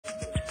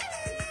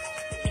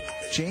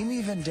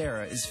Jamie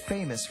Vendera is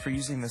famous for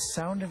using the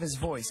sound of his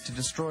voice to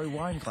destroy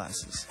wine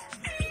glasses.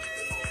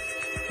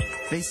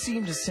 They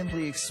seem to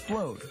simply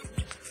explode.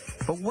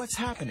 But what's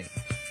happening?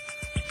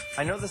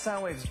 I know the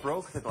sound waves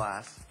broke the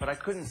glass, but I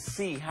couldn't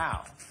see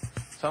how.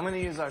 So I'm going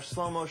to use our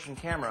slow motion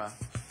camera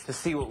to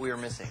see what we are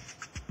missing.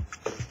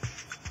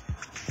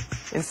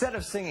 Instead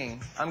of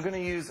singing, I'm going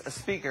to use a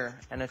speaker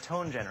and a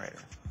tone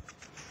generator.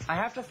 I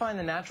have to find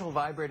the natural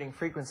vibrating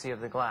frequency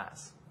of the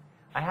glass.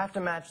 I have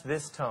to match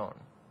this tone.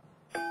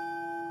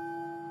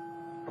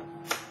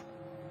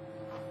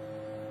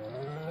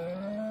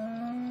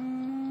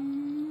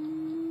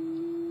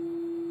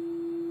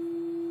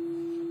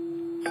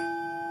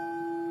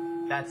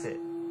 That's it.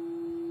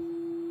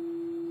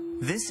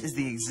 This is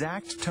the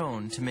exact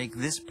tone to make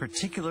this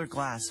particular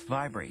glass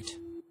vibrate.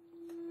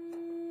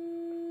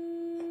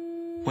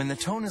 When the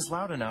tone is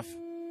loud enough,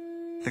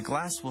 the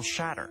glass will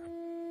shatter.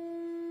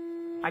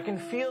 I can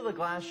feel the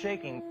glass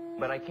shaking,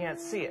 but I can't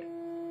see it.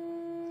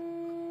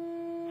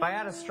 If I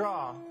add a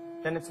straw,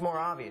 then it's more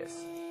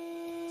obvious.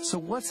 So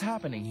what's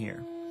happening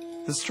here?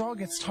 The straw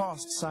gets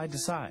tossed side to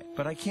side,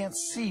 but I can't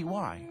see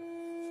why.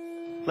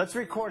 Let's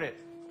record it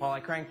while I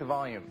crank the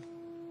volume.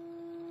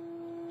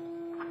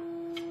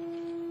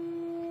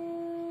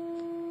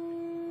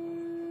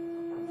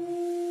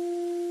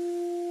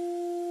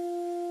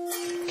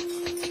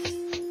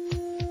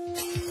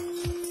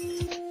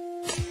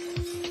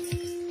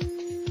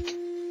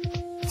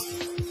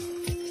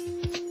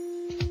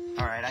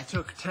 I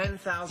took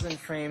 10,000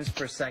 frames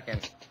per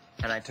second,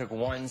 and I took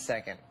 1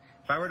 second.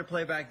 If I were to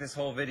play back this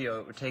whole video,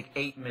 it would take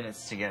 8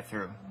 minutes to get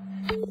through.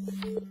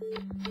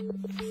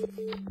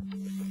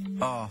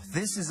 Oh,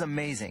 this is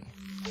amazing.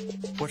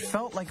 What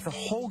felt like the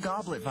whole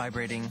goblet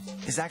vibrating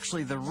is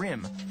actually the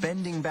rim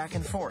bending back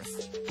and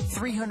forth,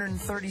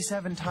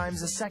 337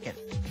 times a second,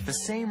 the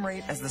same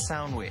rate as the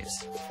sound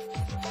waves.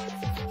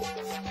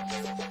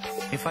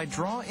 If I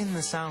draw in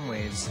the sound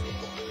waves,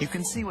 you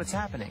can see what's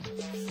happening.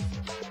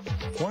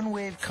 One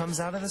wave comes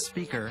out of the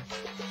speaker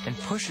and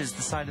pushes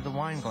the side of the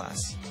wine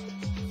glass.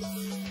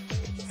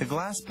 The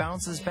glass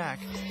bounces back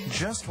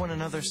just when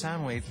another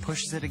sound wave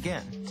pushes it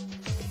again.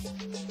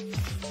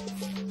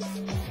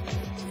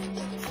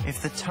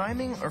 If the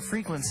timing or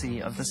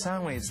frequency of the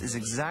sound waves is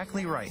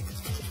exactly right,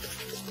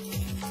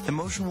 the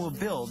motion will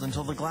build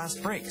until the glass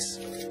breaks.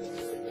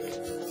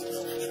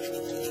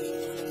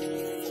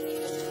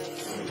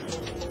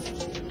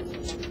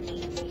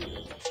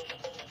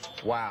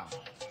 Wow.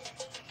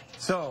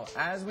 So,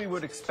 as we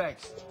would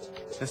expect,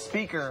 the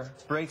speaker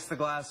breaks the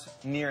glass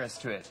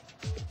nearest to it.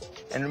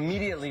 And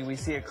immediately we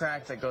see a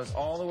crack that goes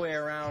all the way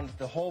around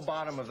the whole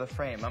bottom of the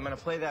frame. I'm going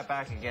to play that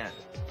back again.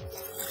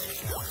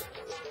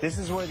 This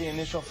is where the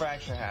initial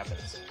fracture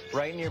happens,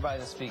 right nearby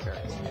the speaker.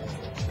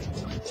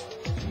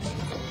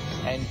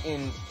 And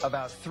in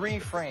about 3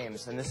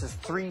 frames, and this is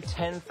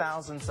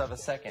 3/10,000ths of a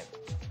second,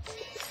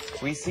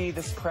 we see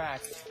this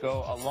crack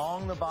go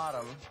along the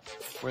bottom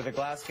where the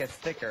glass gets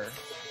thicker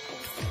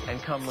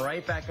and come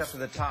right back up to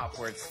the top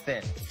where it's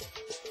thin.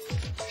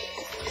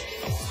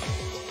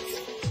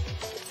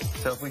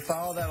 So if we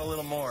follow that a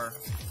little more,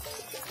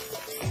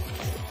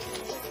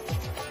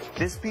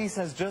 this piece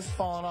has just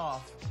fallen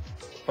off,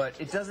 but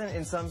it doesn't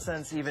in some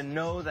sense even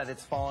know that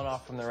it's fallen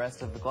off from the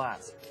rest of the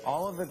glass.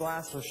 All of the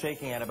glass was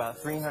shaking at about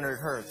 300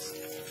 hertz,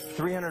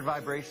 300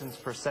 vibrations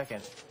per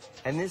second.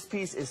 And this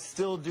piece is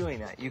still doing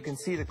that. You can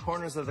see the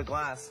corners of the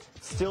glass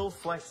still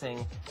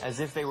flexing as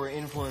if they were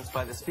influenced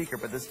by the speaker,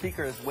 but the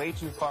speaker is way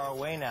too far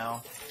away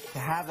now to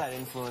have that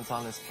influence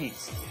on this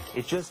piece.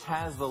 It just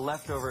has the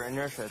leftover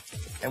inertia.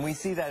 And we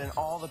see that in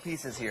all the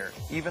pieces here,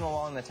 even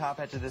along the top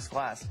edge of this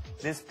glass.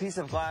 This piece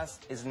of glass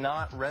is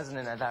not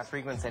resonant at that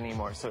frequency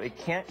anymore, so it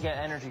can't get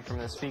energy from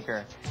the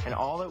speaker, and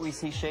all that we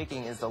see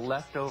shaking is the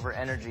leftover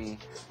energy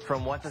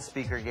from what the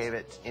speaker gave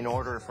it in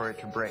order for it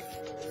to break.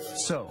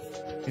 So,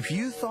 if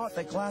you thought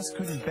that glass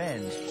couldn't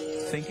bend,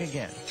 think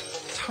again.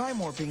 Time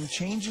warping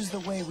changes the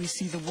way we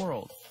see the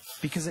world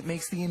because it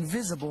makes the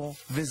invisible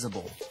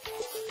visible.